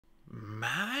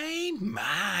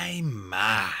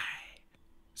My,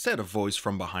 said a voice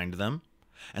from behind them,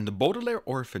 and the Baudelaire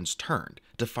orphans turned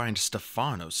to find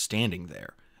Stefano standing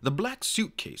there, the black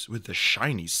suitcase with the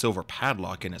shiny silver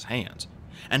padlock in his hands,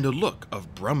 and a look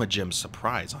of Brummagem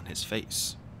surprise on his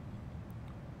face.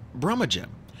 Brummagem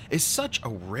is such a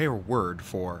rare word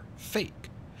for fake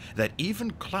that even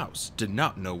Klaus did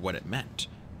not know what it meant.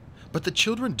 But the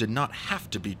children did not have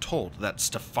to be told that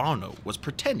Stefano was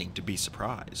pretending to be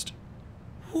surprised.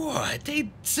 What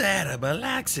a terrible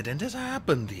accident has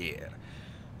happened here.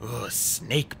 Oh,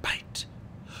 snake bite.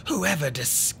 Whoever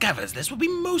discovers this will be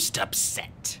most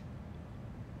upset.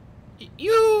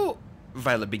 You,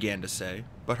 Violet began to say,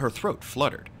 but her throat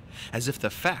fluttered, as if the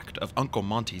fact of Uncle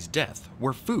Monty's death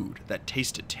were food that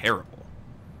tasted terrible.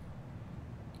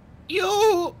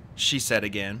 You, she said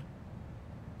again.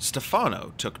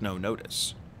 Stefano took no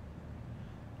notice.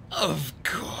 Of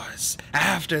course,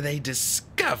 after they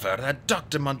discover that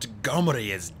Dr.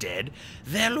 Montgomery is dead,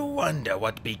 they'll wonder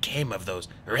what became of those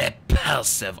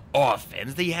repulsive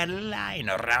orphans they had lying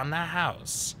around the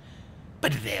house.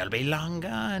 But they'll be long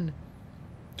gone.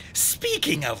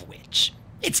 Speaking of which,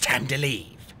 it's time to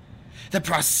leave. The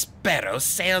Prospero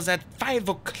sails at 5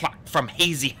 o'clock from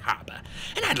Hazy Harbor,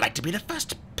 and I'd like to be the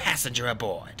first passenger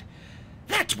aboard.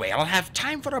 That way I'll have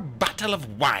time for a bottle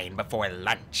of wine before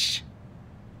lunch.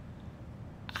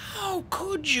 How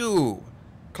could you?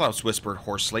 Klaus whispered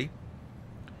hoarsely.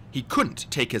 He couldn't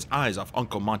take his eyes off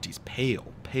Uncle Monty's pale,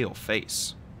 pale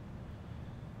face.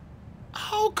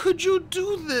 How could you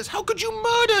do this? How could you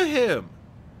murder him?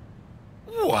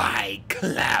 Why,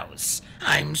 Klaus,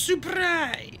 I'm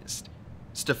surprised,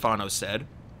 Stefano said,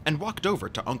 and walked over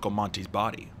to Uncle Monty's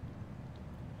body.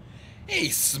 A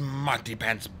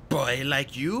smarty-pants boy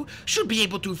like you should be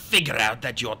able to figure out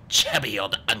that your chubby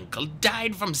old uncle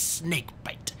died from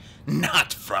snakebite,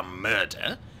 not from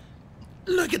murder.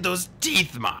 Look at those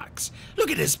teeth marks. Look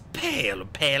at his pale,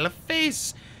 pale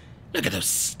face. Look at those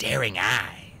staring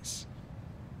eyes.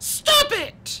 Stop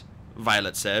it,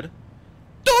 Violet said.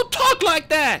 Don't talk like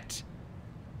that.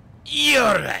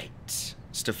 You're right,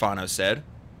 Stefano said.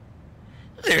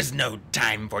 There's no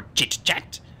time for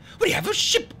chit-chat. We have a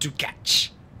ship to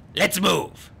catch. Let's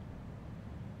move.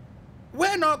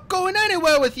 We're not going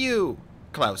anywhere with you,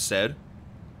 Klaus said.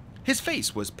 His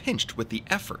face was pinched with the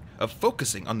effort of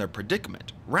focusing on their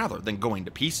predicament rather than going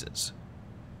to pieces.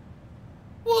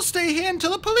 We'll stay here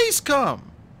until the police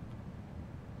come.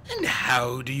 And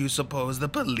how do you suppose the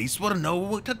police will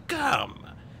know to come?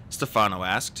 Stefano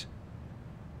asked.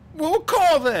 We'll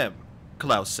call them,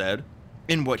 Klaus said,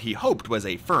 in what he hoped was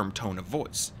a firm tone of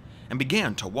voice, and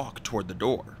began to walk toward the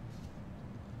door.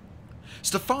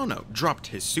 Stefano dropped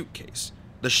his suitcase,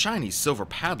 the shiny silver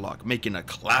padlock making a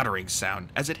clattering sound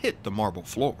as it hit the marble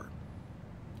floor.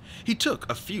 He took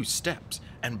a few steps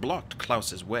and blocked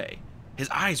Klaus's way, his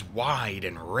eyes wide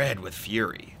and red with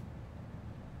fury.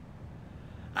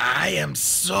 I am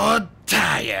so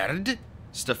tired,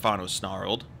 Stefano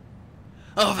snarled,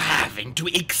 of having to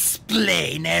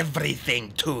explain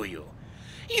everything to you.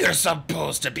 You're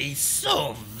supposed to be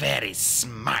so very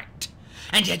smart,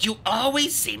 and yet you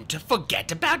always seem to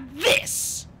forget about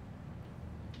this.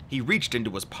 He reached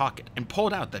into his pocket and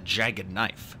pulled out the jagged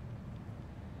knife.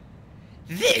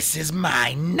 This is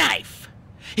my knife.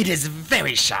 It is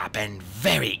very sharp and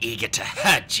very eager to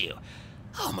hurt you,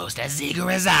 almost as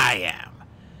eager as I am.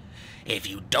 If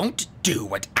you don't do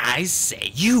what I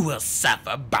say, you will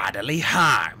suffer bodily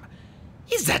harm.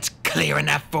 Is that clear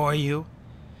enough for you?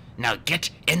 Now get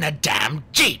in the damn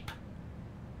Jeep!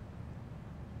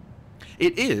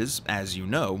 It is, as you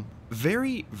know,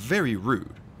 very, very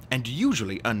rude and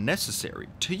usually unnecessary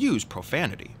to use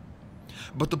profanity.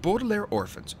 But the Baudelaire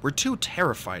orphans were too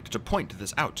terrified to point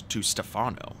this out to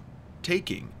Stefano.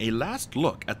 Taking a last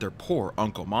look at their poor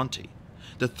Uncle Monty,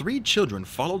 the three children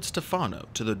followed Stefano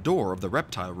to the door of the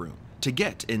reptile room to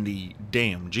get in the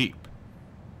damn Jeep.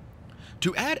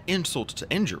 To add insult to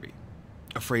injury,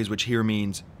 a phrase which here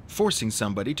means forcing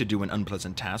somebody to do an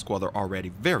unpleasant task while they're already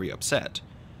very upset,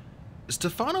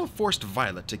 Stefano forced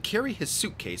Violet to carry his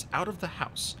suitcase out of the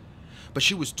house, but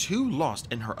she was too lost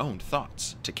in her own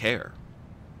thoughts to care.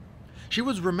 She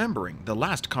was remembering the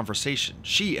last conversation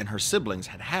she and her siblings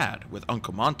had had with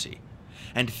Uncle Monty,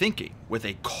 and thinking with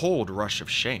a cold rush of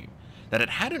shame that it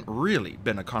hadn't really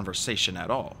been a conversation at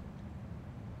all.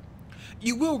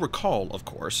 You will recall, of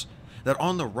course, that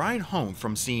on the ride home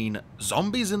from seeing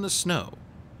zombies in the snow,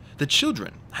 the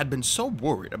children had been so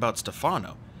worried about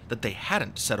Stefano that they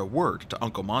hadn't said a word to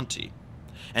Uncle Monty,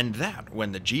 and that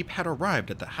when the Jeep had arrived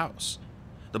at the house,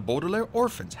 the Baudelaire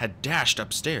orphans had dashed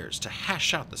upstairs to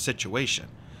hash out the situation,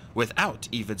 without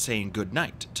even saying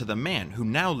goodnight to the man who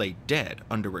now lay dead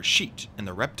under a sheet in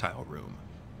the reptile room.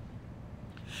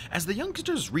 As the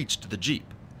youngsters reached the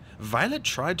Jeep, Violet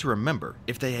tried to remember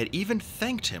if they had even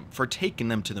thanked him for taking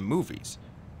them to the movies,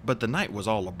 but the night was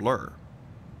all a blur.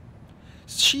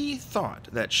 She thought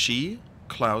that she,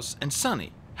 Klaus, and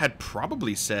Sonny had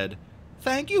probably said,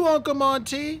 "Thank you, Uncle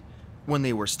Monty," when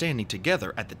they were standing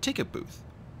together at the ticket booth,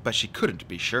 but she couldn't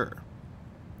be sure.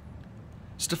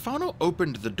 Stefano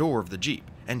opened the door of the Jeep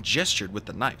and gestured with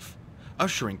the knife,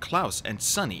 ushering Klaus and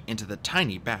Sonny into the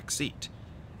tiny back seat,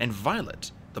 and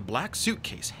Violet, the black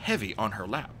suitcase heavy on her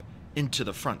lap, into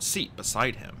the front seat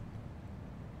beside him.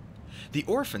 The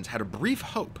orphans had a brief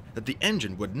hope that the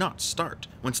engine would not start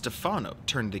when Stefano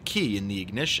turned the key in the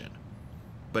ignition,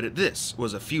 but this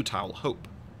was a futile hope.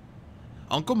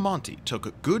 Uncle Monty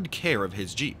took good care of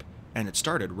his Jeep, and it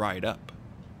started right up.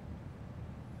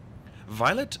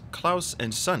 Violet, Klaus,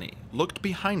 and Sonny looked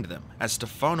behind them as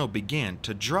Stefano began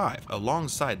to drive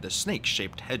alongside the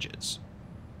snake-shaped hedges.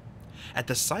 At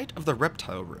the sight of the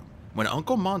reptile room, when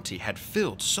Uncle Monty had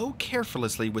filled so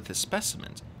carefully with his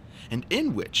specimens, and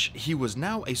in which he was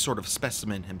now a sort of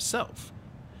specimen himself,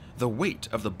 the weight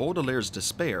of the Baudelaire's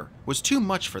despair was too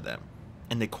much for them,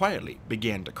 and they quietly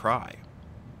began to cry.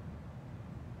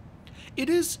 It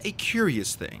is a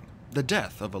curious thing, the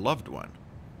death of a loved one.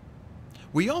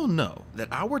 We all know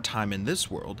that our time in this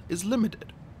world is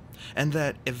limited, and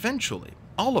that eventually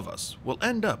all of us will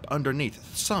end up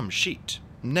underneath some sheet,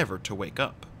 never to wake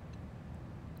up.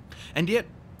 And yet,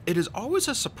 it is always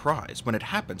a surprise when it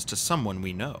happens to someone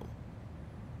we know.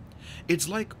 It's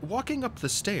like walking up the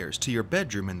stairs to your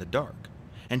bedroom in the dark,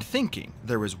 and thinking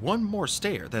there is one more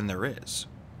stair than there is.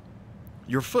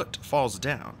 Your foot falls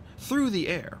down, through the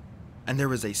air, and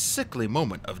there is a sickly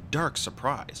moment of dark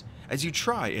surprise as you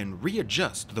try and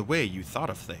readjust the way you thought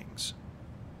of things.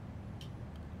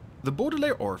 The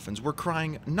Baudelaire orphans were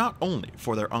crying not only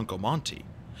for their Uncle Monty,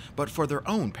 but for their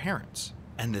own parents,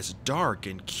 and this dark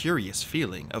and curious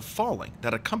feeling of falling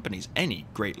that accompanies any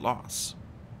great loss.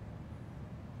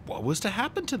 What was to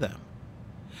happen to them?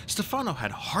 Stefano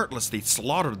had heartlessly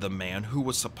slaughtered the man who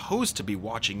was supposed to be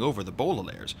watching over the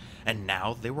Baudelaires, and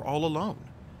now they were all alone.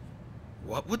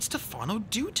 What would Stefano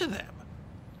do to them?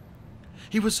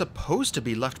 He was supposed to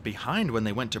be left behind when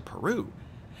they went to Peru,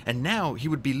 and now he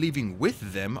would be leaving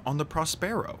with them on the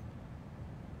Prospero.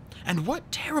 And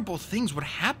what terrible things would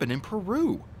happen in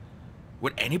Peru?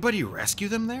 Would anybody rescue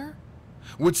them there?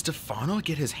 Would Stefano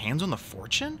get his hands on the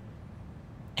fortune?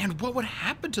 And what would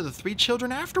happen to the 3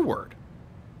 children afterward?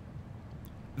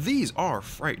 These are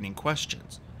frightening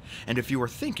questions, and if you are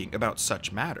thinking about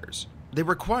such matters, they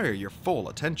require your full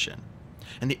attention,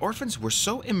 and the orphans were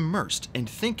so immersed in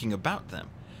thinking about them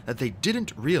that they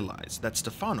didn't realize that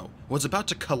Stefano was about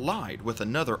to collide with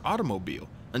another automobile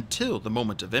until the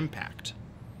moment of impact.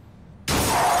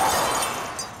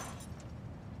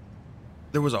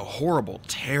 There was a horrible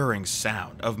tearing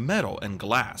sound of metal and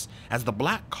glass as the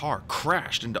black car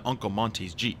crashed into Uncle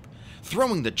Monty's Jeep,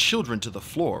 throwing the children to the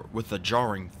floor with a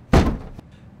jarring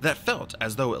that felt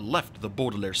as though it left the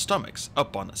Baudelaire stomachs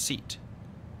up on the seat.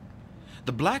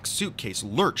 The black suitcase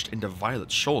lurched into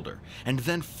Violet's shoulder and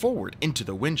then forward into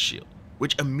the windshield,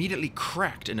 which immediately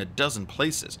cracked in a dozen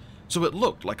places so it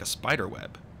looked like a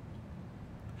spiderweb.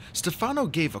 Stefano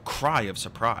gave a cry of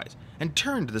surprise and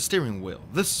turned the steering wheel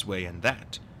this way and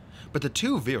that, but the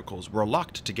 2 vehicles were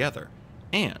locked together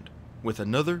and, with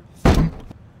another thump,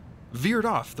 veered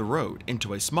off the road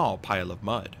into a small pile of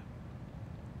mud.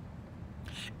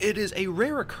 It is a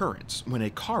rare occurrence when a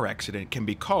car accident can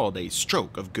be called a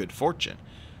stroke of good fortune,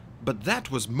 but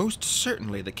that was most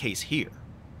certainly the case here.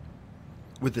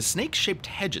 With the snake-shaped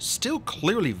hedges still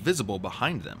clearly visible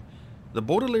behind them, the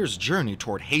Baudelaire's journey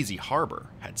toward Hazy Harbor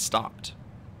had stopped.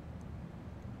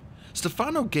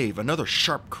 Stefano gave another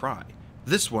sharp cry,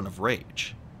 this one of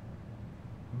rage.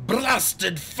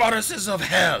 "Blasted forces of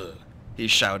hell!" he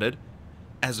shouted,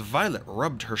 as Violet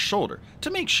rubbed her shoulder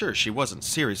to make sure she wasn't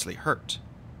seriously hurt.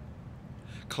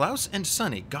 Klaus and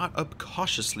Sonny got up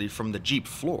cautiously from the Jeep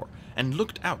floor and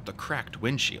looked out the cracked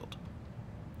windshield.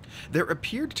 There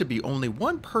appeared to be only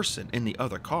one person in the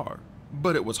other car,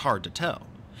 but it was hard to tell,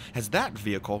 as that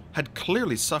vehicle had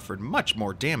clearly suffered much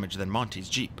more damage than Monty's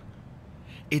Jeep.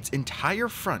 Its entire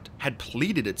front had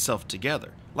pleated itself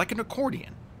together like an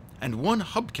accordion, and one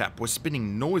hubcap was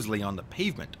spinning noisily on the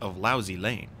pavement of Lousy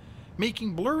Lane,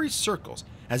 making blurry circles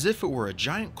as if it were a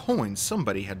giant coin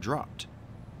somebody had dropped.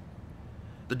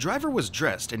 The driver was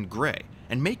dressed in gray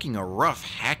and making a rough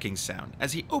hacking sound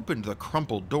as he opened the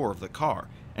crumpled door of the car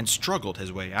and struggled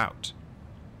his way out.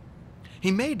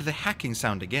 He made the hacking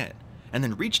sound again, and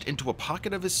then reached into a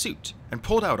pocket of his suit and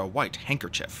pulled out a white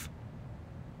handkerchief.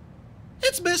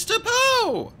 "It's Mr.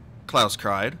 Poe!" Klaus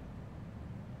cried.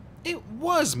 It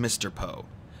was Mr. Poe,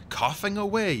 coughing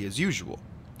away as usual,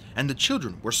 and the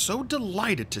children were so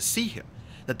delighted to see him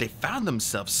that they found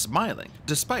themselves smiling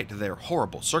despite their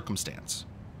horrible circumstance.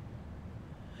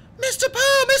 "Mr.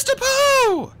 Poe! Mr.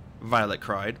 Poe!" Violet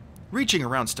cried, reaching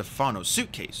around Stefano's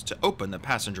suitcase to open the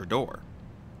passenger door.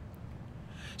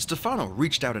 Stefano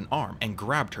reached out an arm and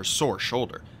grabbed her sore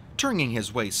shoulder, turning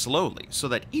his way slowly so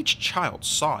that each child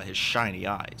saw his shiny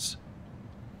eyes.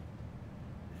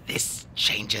 "This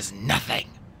changes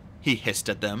nothing," he hissed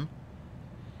at them.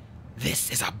 "This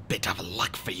is a bit of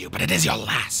luck for you, but it is your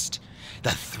last.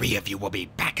 The three of you will be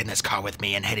back in this car with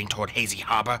me and heading toward Hazy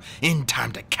Harbor in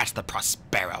time to catch the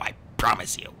Prospero, I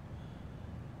promise you."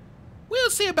 "We'll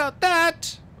see about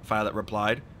that," Violet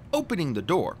replied, opening the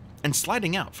door and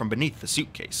sliding out from beneath the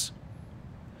suitcase.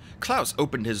 Klaus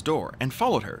opened his door and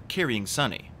followed her, carrying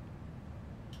Sonny.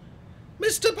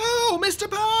 "Mr. Poe! Mr.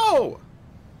 Poe!"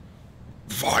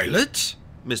 "Violet?"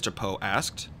 Mr. Poe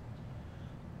asked.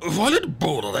 "Violet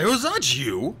Baudelaire, is that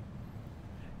you?"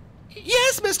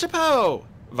 "Yes, Mr. Poe,"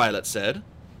 Violet said.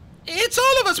 "It's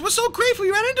all of us. We're so grateful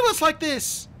you ran into us like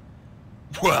this."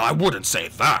 "Well, I wouldn't say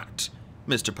that,"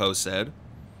 Mr. Poe said.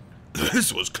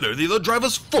 "This was clearly the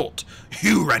driver's fault.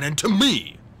 You ran into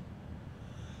me."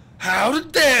 "How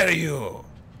dare you!"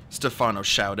 Stefano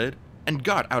shouted and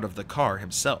got out of the car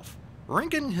himself,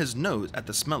 wrinkling his nose at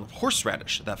the smell of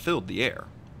horseradish that filled the air.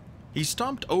 He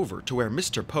stomped over to where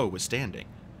Mr. Poe was standing,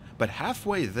 but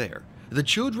halfway there, the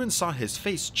children saw his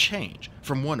face change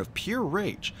from one of pure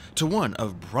rage to one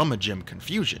of brummagem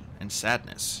confusion and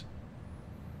sadness.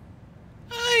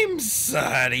 "I'm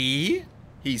sorry,"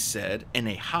 he said in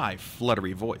a high,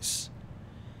 fluttery voice.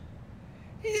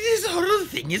 "This whole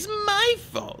thing is my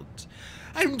fault.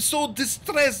 I'm so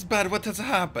distressed by what has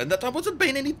happened that I wasn't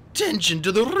paying any attention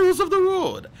to the rules of the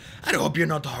road. I hope you're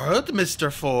not hurt,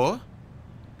 Mr. Four."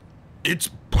 "It's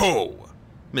Poe,"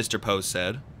 Mr. Poe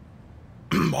said.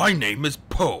 "My name is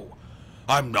Poe.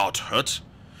 I'm not hurt.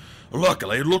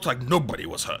 Luckily, it looked like nobody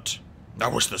was hurt. I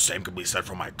wish the same could be said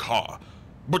for my car.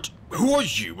 But who are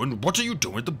you and what are you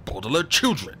doing with the Baudelaire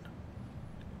children?"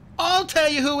 "I'll tell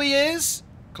you who he is,"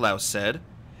 Klaus said.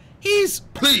 "He's—"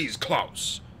 "Please,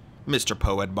 Klaus," Mr.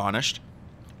 Poe admonished,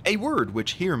 a word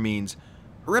which here means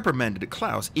reprimanded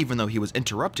Klaus even though he was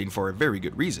interrupting for a very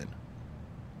good reason.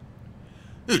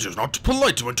 "It is not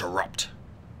polite to interrupt."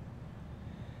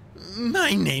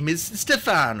 "My name is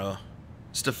Stefano,"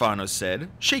 Stefano said,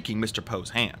 shaking Mr.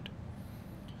 Poe's hand.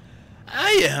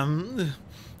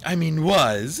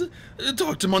 Was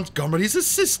Dr. Montgomery's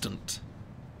assistant."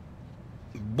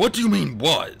 "What do you mean,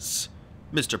 was?"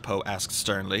 Mr. Poe asked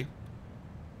sternly.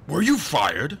 "Were you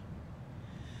fired?"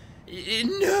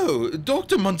 "No,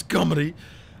 Dr. Montgomery.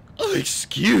 Oh,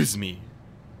 excuse me."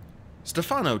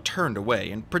 Stefano turned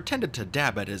away and pretended to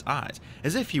dab at his eyes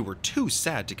as if he were too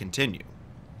sad to continue.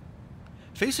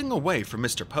 Facing away from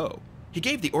Mr. Poe, he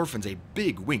gave the orphans a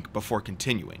big wink before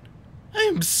continuing.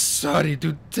 "I'm sorry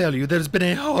to tell you there's been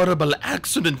a horrible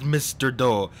accident, Mr.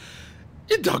 Doe.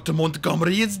 Dr.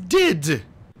 Montgomery is dead."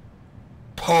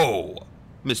 "Poe,"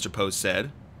 Mr. Poe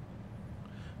said.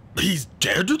 "He's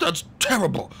dead? That's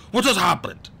terrible. What has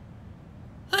happened?"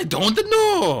 "I don't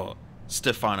know,"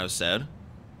 Stefano said.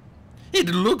 "It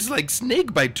looks like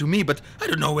snakebite to me, but I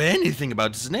don't know anything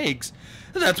about snakes.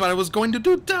 That's what I was going to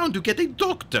do down to get a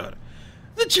doctor.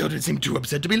 The children seem too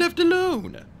upset to be left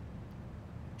alone."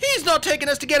 "He's not taking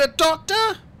us to get a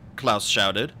doctor," Klaus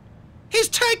shouted. "He's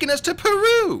taking us to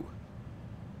Peru."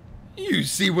 "You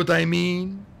see what I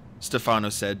mean?" Stefano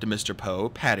said to Mr. Poe,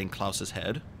 patting Klaus's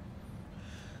head.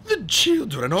 "The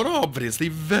children are obviously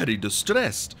very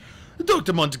distressed.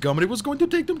 Dr. Montgomery was going to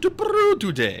take them to Peru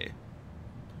today."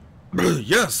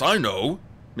 "Yes, I know,"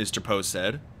 Mr. Poe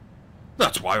said.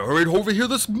 "That's why I hurried over here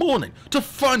this morning, to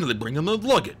finally bring in the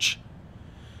luggage.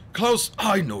 Klaus,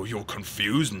 I know you're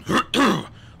confused and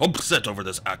upset over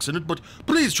this accident, but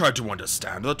please try to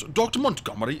understand that Dr.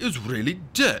 Montgomery is really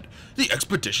dead. The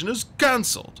expedition is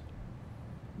cancelled."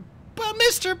 "But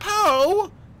Mr.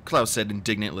 Poe," Klaus said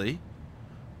indignantly.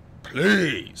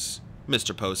 "Please,"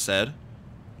 Mr. Poe said.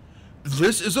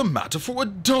 "This is a matter for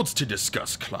adults to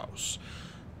discuss, Klaus.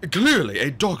 Clearly,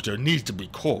 a doctor needs to be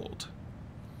called."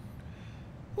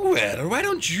 "Well, why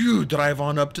don't you drive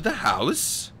on up to the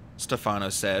house?" Stefano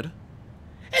said.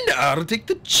 "And I'll take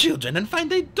the children and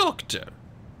find a doctor."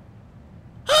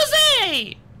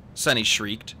 "Jose!" Sonny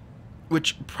shrieked,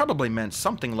 which probably meant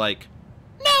something like,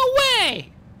 "No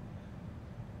way!"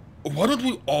 "Why don't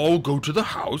we all go to the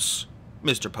house?"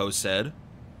 Mr. Poe said.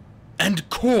 and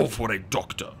call for a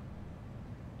doctor.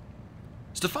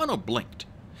 Stefano blinked,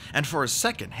 and for a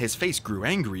second his face grew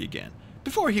angry again,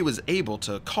 before he was able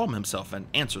to calm himself and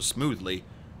answer smoothly.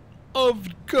 "Of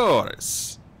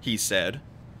course," he said.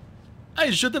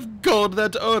 "I should have called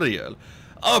that earlier.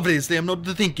 Obviously, I'm not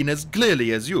thinking as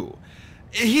clearly as you.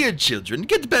 Here, children,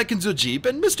 get back into the jeep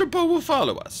and Mr. Poe will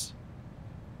follow us."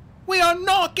 We are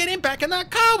not getting back in that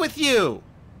car with you,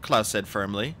 Klaus said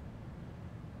firmly.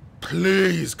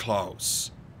 "Please,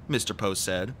 Klaus," Mr. Poe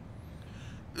said.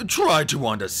 "Try to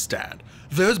understand.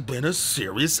 There's been a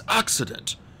serious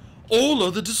accident. All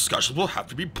other discussions will have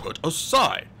to be put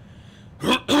aside.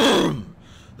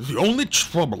 The only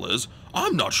trouble is,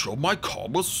 I'm not sure my car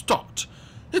will start.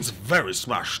 It's very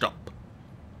smashed up."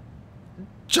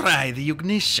 Try the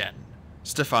ignition,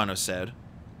 Stefano said.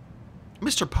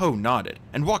 Mr. Poe nodded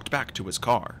and walked back to his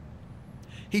car.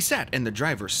 He sat in the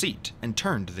driver's seat and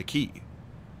turned the key.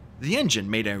 The engine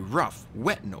made a rough,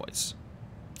 wet noise.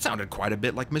 It sounded quite a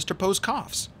bit like Mr. Poe's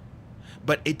coughs,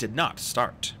 but it did not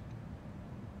start.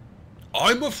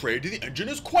 "I'm afraid the engine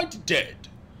is quite dead,"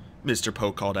 Mr.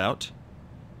 Poe called out.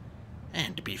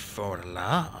 and before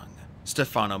long,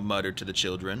 Stefano muttered to the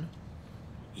children.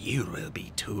 you will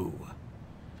be too.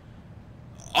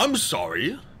 "I'm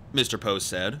sorry," Mr. Poe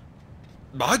said.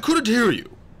 "I couldn't hear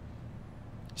you."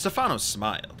 Stefano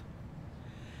smiled.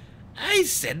 I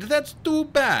said that's too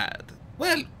bad.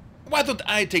 Well, why don't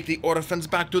I take the orphans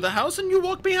back to the house and you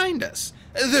walk behind us?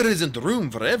 There isn't room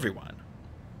for everyone.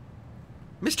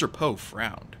 Mr. Poe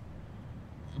frowned.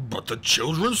 "But the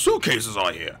children's suitcases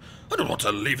are here. I don't want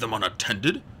to leave them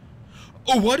unattended.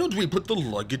 Oh, why don't we put the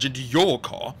luggage into your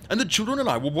car, and the children and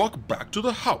I will walk back to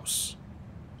the house?"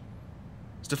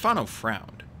 Stefano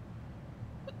frowned.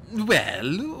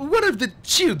 Well, what if the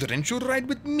children should ride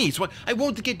with me so I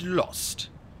won't get lost?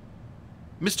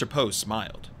 Mr. Poe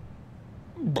smiled.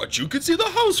 "But you can see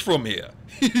the house from here.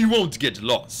 You won't get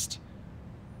lost."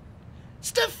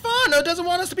 Stefano doesn't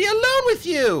want us to be alone with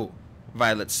you,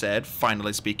 Violet said,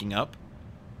 finally speaking up.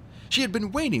 She had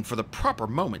been waiting for the proper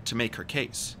moment to make her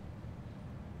case.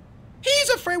 He's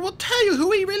afraid we'll tell you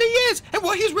who he really is and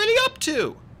what he's really up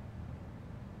to.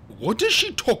 "What is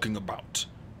she talking about?"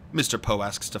 Mr. Poe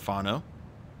asked Stefano.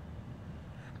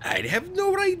 I'd have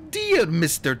no idea,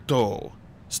 Mr. Toe,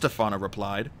 Stefano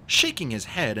replied, shaking his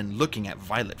head and looking at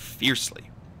Violet fiercely.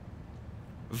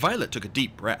 Violet took a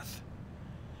deep breath.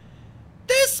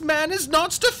 This man is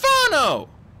not Stefano,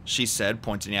 she said,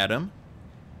 pointing at him.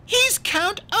 He's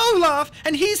Count Olaf,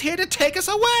 and he's here to take us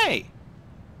away.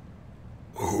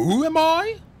 Who am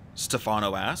I?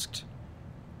 Stefano asked.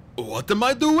 What am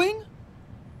I doing?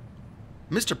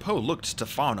 Mr. Poe looked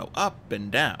Stefano up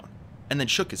and down, and then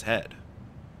shook his head.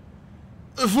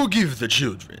 Forgive the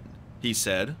children, he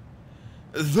said.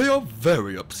 They are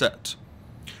very upset.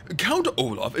 Count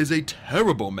Olaf is a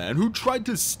terrible man who tried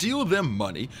to steal their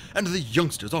money, and the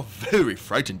youngsters are very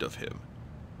frightened of him.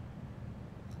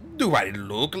 Do I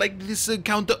look like this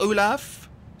Count Olaf?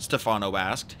 Stefano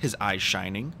asked, his eyes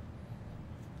shining.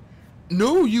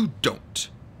 No, you don't,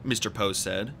 Mr. Poe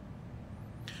said.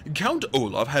 Count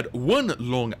Olaf had one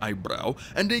long eyebrow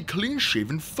and a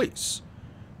clean-shaven face.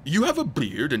 You have a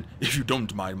beard, and if you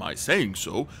don't mind my saying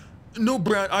so, no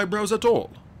brown eyebrows at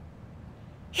all.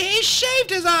 He shaved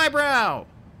his eyebrow,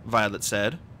 Violet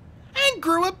said, and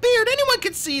grew a beard. Anyone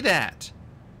could see that.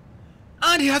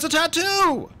 And he has a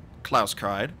tattoo, Klaus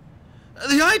cried.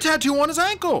 The eye tattoo on his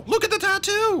ankle. Look at the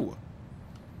tattoo.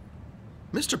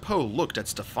 Mr. Poe looked at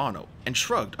Stefano and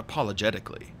shrugged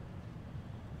apologetically.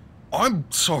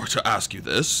 I'm sorry to ask you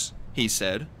this, he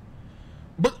said,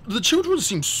 but the children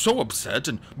seem so upset,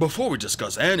 and before we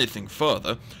discuss anything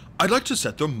further, I'd like to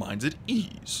set their minds at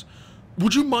ease.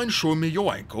 Would you mind showing me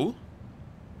your ankle?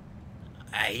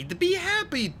 I'd be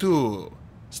happy to,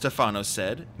 Stefano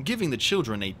said, giving the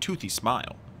children a toothy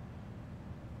smile.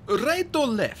 Right or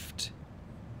left?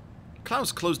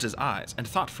 Klaus closed his eyes and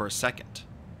thought for a second.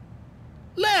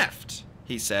 Left,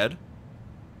 he said.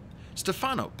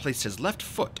 Stefano placed his left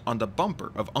foot on the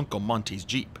bumper of Uncle Monty's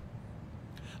Jeep.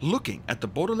 Looking at the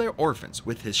Baudelaire orphans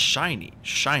with his shiny,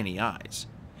 shiny eyes,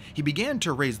 he began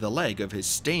to raise the leg of his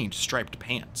stained striped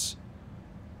pants.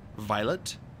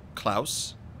 Violet,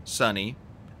 Klaus, Sonny,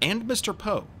 and Mr.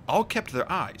 Poe all kept their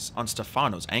eyes on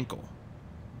Stefano's ankle.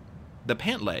 The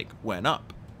pant leg went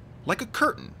up, like a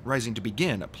curtain rising to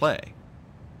begin a play.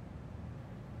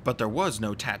 But there was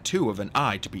no tattoo of an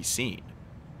eye to be seen.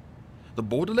 The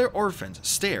Baudelaire orphans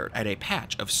stared at a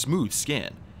patch of smooth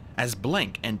skin, as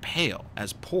blank and pale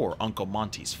as poor Uncle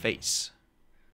Monty's face.